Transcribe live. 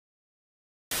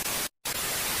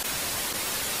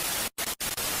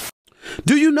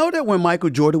Do you know that when Michael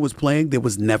Jordan was playing, there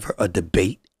was never a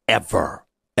debate ever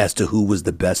as to who was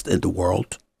the best in the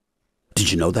world?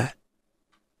 Did you know that?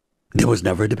 There was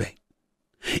never a debate.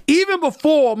 Even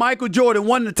before Michael Jordan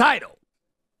won the title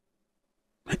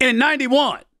in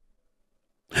 91,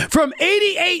 from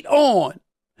 88 on,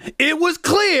 it was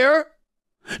clear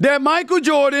that Michael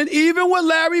Jordan, even with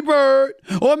Larry Bird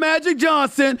or Magic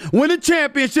Johnson winning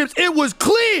championships, it was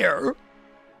clear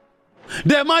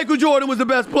that Michael Jordan was the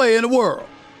best player in the world.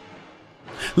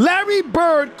 Larry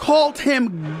Bird called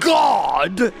him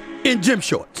God in gym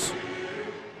shorts.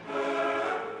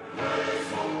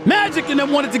 Magic and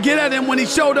them wanted to get at him when he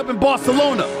showed up in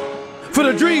Barcelona for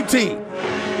the Dream Team.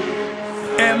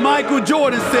 And Michael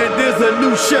Jordan said, there's a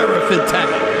new sheriff in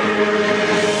town.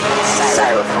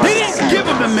 They didn't give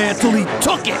him the mantle, he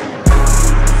took it.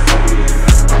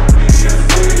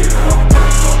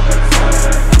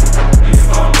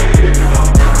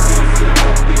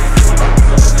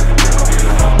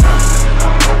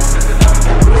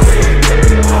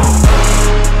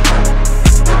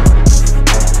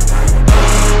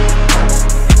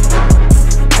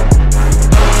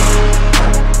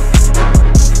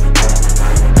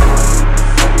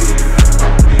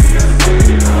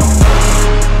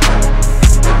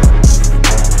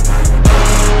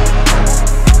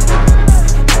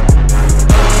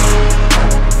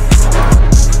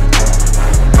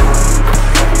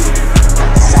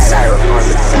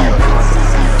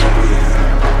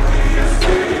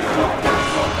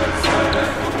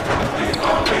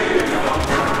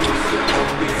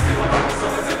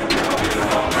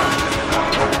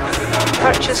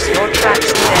 Purchase your tracks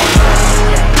today.